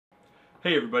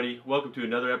Hey everybody, welcome to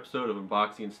another episode of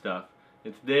Unboxing Stuff.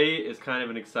 And today is kind of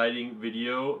an exciting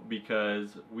video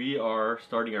because we are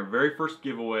starting our very first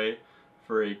giveaway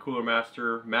for a Cooler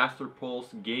Master Master Pulse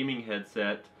gaming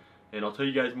headset. And I'll tell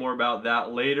you guys more about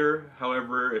that later.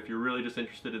 However, if you're really just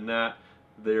interested in that,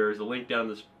 there's a link down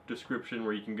in the description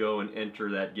where you can go and enter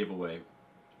that giveaway.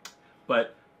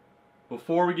 But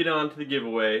before we get on to the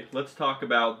giveaway, let's talk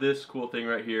about this cool thing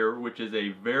right here, which is a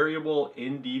variable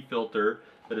ND filter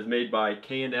that is made by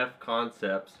K&F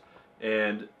Concepts.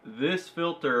 And this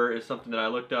filter is something that I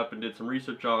looked up and did some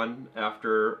research on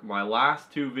after my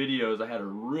last two videos. I had a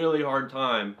really hard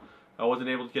time. I wasn't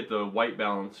able to get the white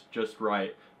balance just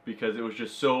right because it was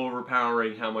just so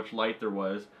overpowering how much light there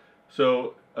was.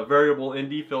 So a variable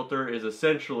ND filter is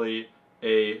essentially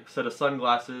a set of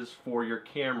sunglasses for your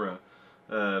camera.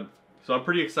 So I'm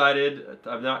pretty excited.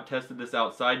 I've not tested this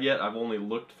outside yet. I've only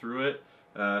looked through it.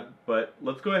 But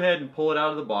let's go ahead and pull it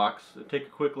out of the box and take a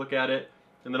quick look at it,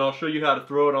 and then I'll show you how to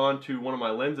throw it onto one of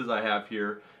my lenses I have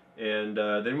here, and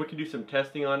then we can do some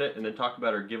testing on it and then talk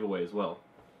about our giveaway as well.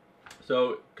 So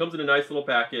it comes in a nice little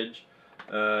package.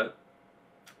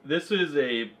 This is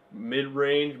a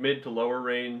mid to lower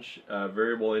range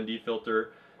variable ND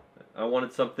filter. I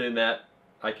wanted something that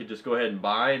I could just go ahead and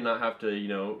buy and not have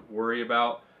to worry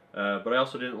about, but I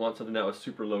also didn't want something that was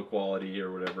super low quality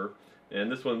or whatever. And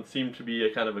this one seemed to be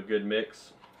a kind of a good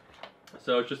mix.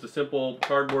 So it's just a simple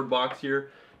cardboard box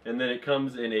here, and then it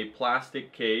comes in a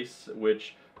plastic case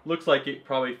which looks like it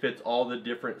probably fits all the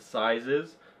different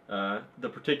sizes. The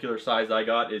particular size I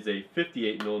got is a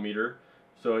 58mm,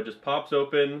 so it just pops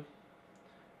open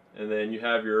and then you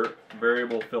have your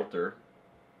variable filter.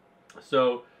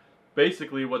 So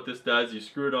basically what this does, you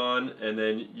screw it on and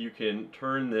then you can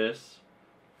turn this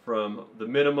from the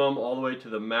minimum all the way to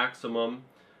the maximum.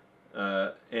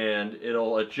 And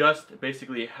it'll adjust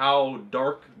basically how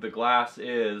dark the glass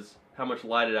is, how much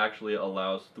light it actually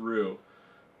allows through.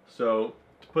 So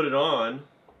to put it on,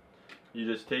 you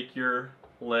just take your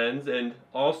lens, and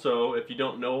also if you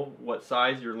don't know what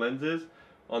size your lens is,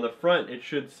 on the front it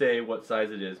should say what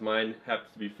size it is. Mine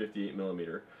happens to be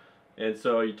 58mm. And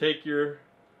so you take your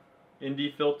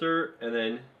ND filter and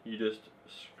then you just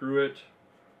screw it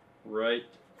right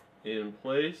in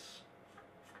place.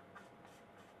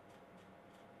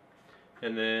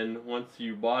 And then once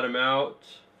you bottom out,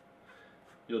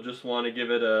 you'll just want to give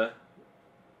it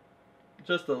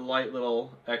just a light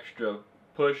little extra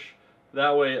push.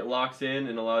 That way it locks in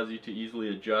and allows you to easily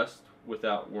adjust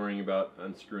without worrying about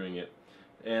unscrewing it.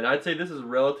 And I'd say this is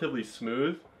relatively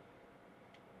smooth.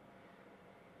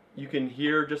 You can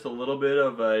hear just a little bit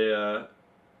of a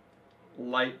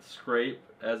light scrape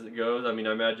as it goes. I mean,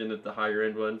 I imagine that the higher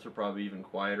end ones are probably even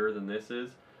quieter than this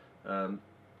is.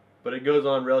 But it goes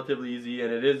on relatively easy,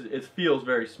 and it feels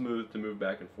very smooth to move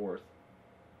back and forth.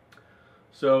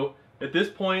 So at this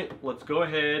point, let's go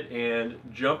ahead and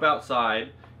jump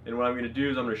outside, and what I'm going to do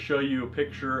is I'm going to show you a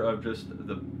picture of just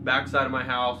the back side of my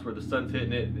house where the sun's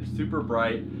hitting it. It's super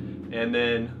bright, and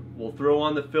then we'll throw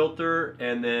on the filter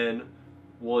and then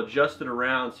we'll adjust it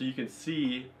around so you can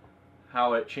see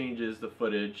how it changes the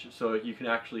footage so you can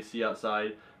actually see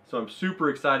outside. So I'm super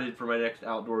excited for my next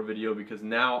outdoor video because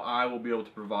now I will be able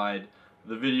to provide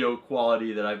the video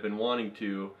quality that I've been wanting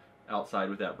to outside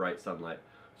with that bright sunlight.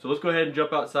 So let's go ahead and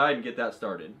jump outside and get that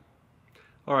started.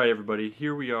 Alright everybody,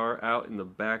 here we are out in the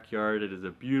backyard. It is a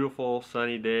beautiful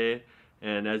sunny day,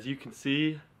 and as you can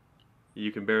see,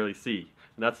 you can barely see.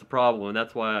 And that's the problem, and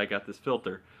that's why I got this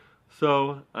filter.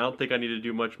 So I don't think I need to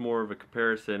do much more of a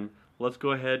comparison. Let's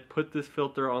go ahead, put this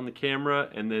filter on the camera,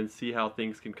 and then see how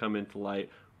things can come into light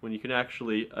when you can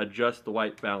actually adjust the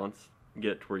white balance and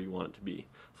get it to where you want it to be.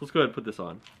 So let's go ahead and put this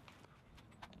on.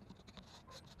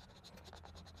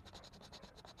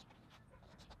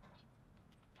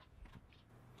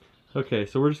 Okay,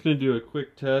 so we're just going to do a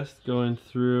quick test going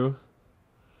through.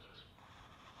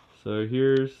 So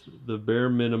here's the bare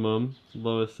minimum,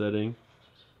 lowest setting,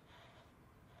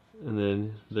 and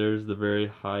then there's the very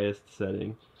highest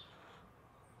setting.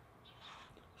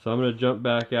 So I'm going to jump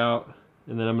back out,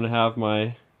 and then I'm going to have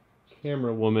my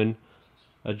camera woman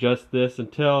adjust this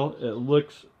until it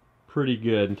looks pretty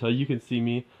good, until you can see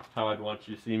me how I'd want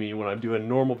you to see me when I'm doing a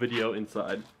normal video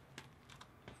inside.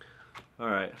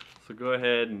 Alright, so go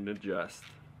ahead and adjust.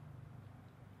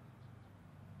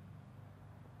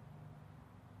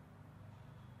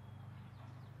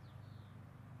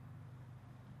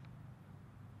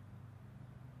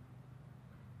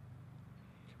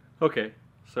 Okay,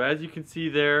 so as you can see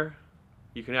there,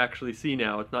 you can actually see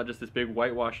now it's not just this big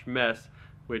whitewashed mess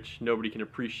which nobody can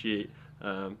appreciate.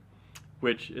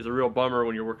 which is a real bummer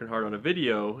when you're working hard on a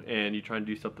video and you try and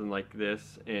do something like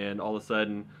this, and all of a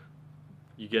sudden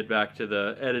you get back to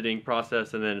the editing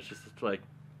process and then it's just like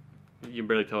you can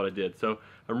barely tell what I did. So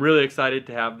I'm really excited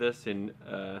to have this and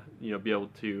be able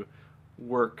to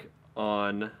work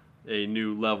on a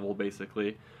new level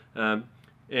basically. And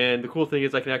the cool thing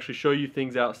is I can actually show you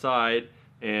things outside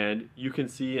and you can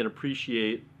see and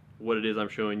appreciate what it is I'm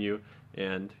showing you,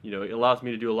 and it allows me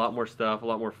to do a lot more stuff, a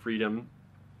lot more freedom.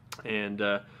 And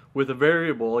with a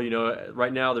variable,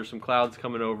 right now there's some clouds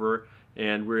coming over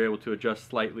and we're able to adjust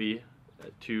slightly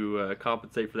to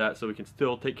compensate for that, so we can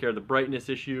still take care of the brightness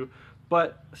issue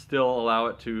but still allow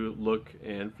it to look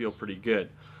and feel pretty good.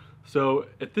 So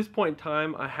at this point in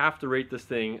time, I have to rate this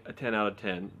thing a 10 out of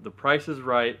 10. The price is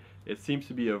right. It seems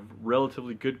to be of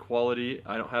relatively good quality.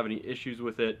 I don't have any issues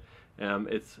with it.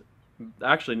 It's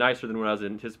actually nicer than what I was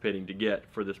anticipating to get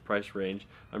for this price range.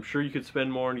 I'm sure you could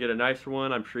spend more and get a nicer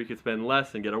one. I'm sure you could spend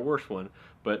less and get a worse one.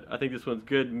 But I think this one's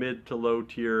good mid to low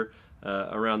tier,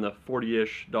 around the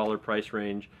 $40-ish price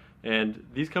range. And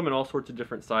these come in all sorts of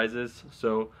different sizes.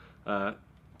 So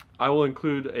I will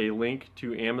include a link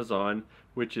to Amazon,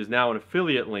 which is now an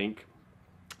affiliate link,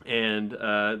 and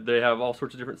they have all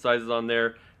sorts of different sizes on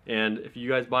there. And if you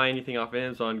guys buy anything off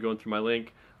Amazon going through my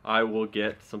link, I will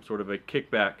get some sort of a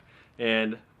kickback.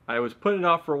 And I was putting it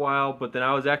off for a while, but then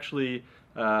I was actually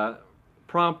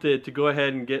prompted to go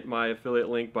ahead and get my affiliate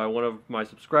link by one of my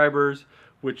subscribers,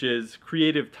 which is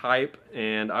Creative Type,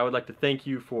 and I would like to thank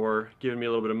you for giving me a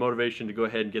little bit of motivation to go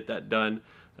ahead and get that done,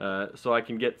 so I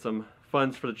can get some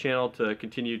funds for the channel to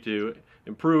continue to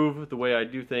improve the way I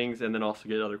do things, and then also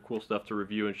get other cool stuff to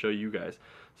review and show you guys.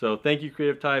 So thank you,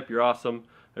 Creative Type. You're awesome.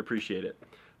 I appreciate it.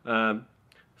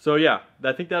 So yeah,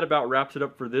 I think that about wraps it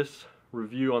up for this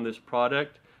review on this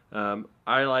product.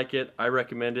 I like it. I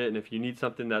recommend it. And if you need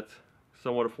something that's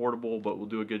somewhat affordable but will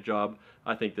do a good job,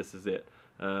 I think this is it.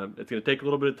 It's going to take a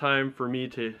little bit of time for me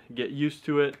to get used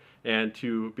to it and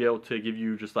to be able to give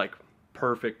you just like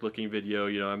perfect looking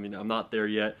video. I mean, I'm not there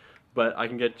yet, but I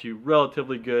can get you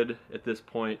relatively good at this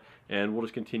point, and we'll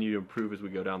just continue to improve as we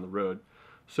go down the road.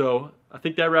 So I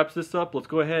think that wraps this up. Let's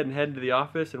go ahead and head into the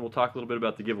office and we'll talk a little bit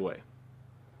about the giveaway.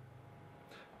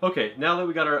 Okay, now that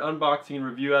we got our unboxing and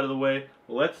review out of the way,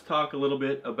 let's talk a little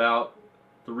bit about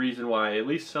the reason why at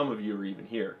least some of you are even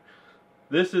here.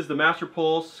 This is the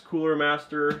Masterpulse Cooler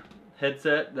Master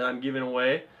headset that I'm giving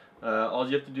away. All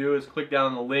you have to do is click down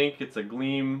on the link. It's a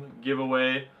Gleam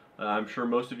giveaway. I'm sure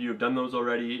most of you have done those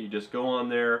already. You just go on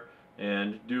there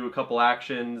and do a couple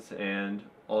actions, and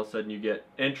all of a sudden you get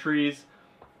entries.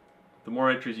 The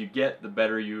more entries you get, the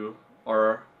better you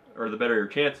are, or the better your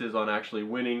chances on actually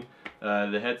winning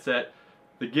the headset.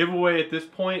 The giveaway at this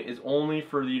point is only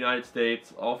for the United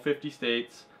States, all 50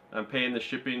 states. I'm paying the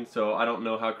shipping, so I don't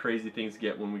know how crazy things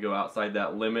get when we go outside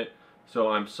that limit. So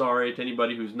I'm sorry to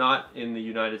anybody who's not in the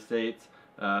United States.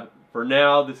 For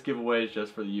now, this giveaway is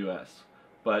just for the US.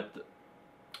 But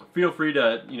feel free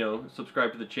to,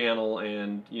 subscribe to the channel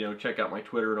and, check out my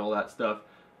Twitter and all that stuff.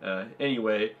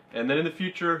 Anyway, and then in the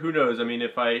future, who knows? I mean,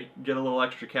 if I get a little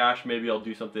extra cash, maybe I'll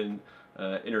do something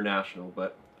international.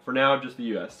 But for now, just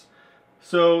the US.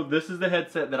 So this is the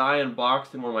headset that I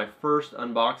unboxed in one of my first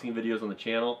unboxing videos on the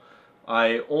channel.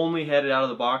 I only had it out of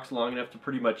the box long enough to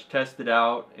pretty much test it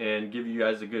out and give you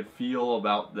guys a good feel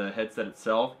about the headset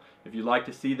itself. If you'd like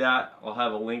to see that, I'll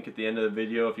have a link at the end of the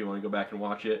video if you want to go back and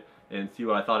watch it and see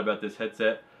what I thought about this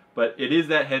headset. But it is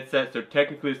that headset, so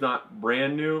technically it's not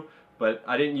brand new, but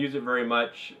I didn't use it very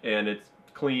much, and it's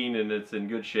clean and it's in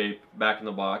good shape back in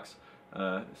the box.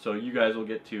 So you guys will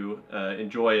get to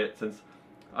enjoy it, since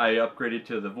I upgraded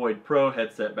to the Void Pro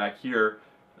headset back here,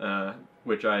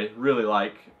 which I really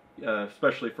like,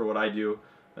 especially for what I do.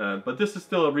 But this is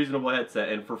still a reasonable headset,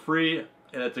 and for free,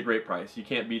 and it's a great price. You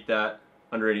can't beat that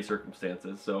under any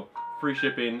circumstances. So free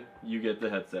shipping, you get the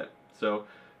headset. So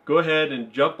go ahead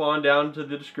and jump on down to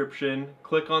the description,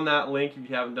 click on that link if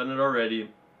you haven't done it already,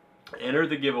 enter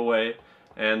the giveaway,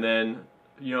 and then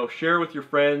share with your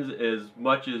friends as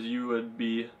much as you would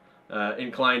be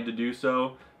inclined to do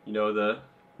so.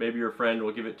 Maybe your friend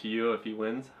will give it to you if he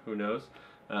wins, who knows.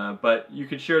 But you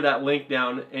can share that link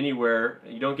down anywhere.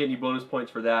 You don't get any bonus points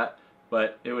for that,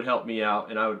 but it would help me out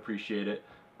and I would appreciate it.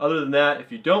 Other than that,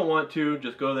 if you don't want to,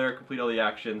 just go there, complete all the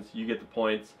actions, you get the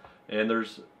points, and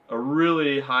there's a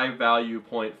really high value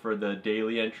point for the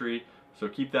daily entry, so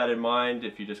keep that in mind.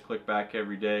 If you just click back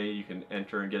every day, you can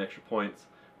enter and get extra points,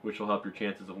 which will help your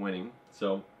chances of winning.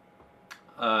 So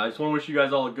I just want to wish you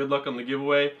guys all a good luck on the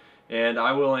giveaway, and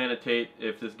I will annotate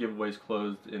if this giveaway is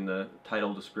closed in the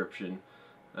title description,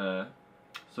 so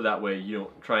that way you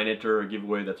don't try and enter a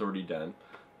giveaway that's already done.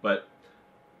 But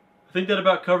I think that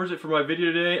about covers it for my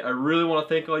video today. I really want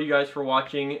to thank all you guys for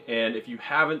watching, and if you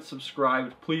haven't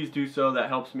subscribed, please do so. That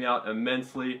helps me out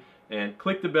immensely. And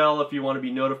click the bell if you want to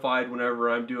be notified whenever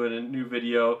I'm doing a new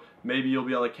video. Maybe you'll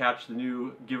be able to catch the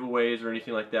new giveaways or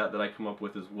anything like that that I come up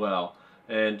with as well.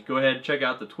 And go ahead and check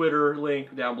out the Twitter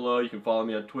link down below. You can follow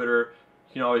me on Twitter.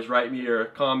 You can always write me or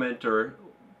comment or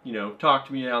talk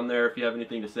to me down there if you have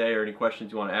anything to say or any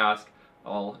questions you want to ask.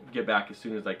 I'll get back as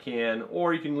soon as I can,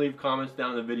 or you can leave comments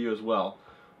down in the video as well.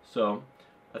 So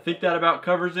I think that about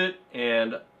covers it,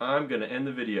 and I'm going to end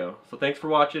the video. So thanks for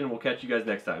watching, and we'll catch you guys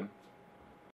next time.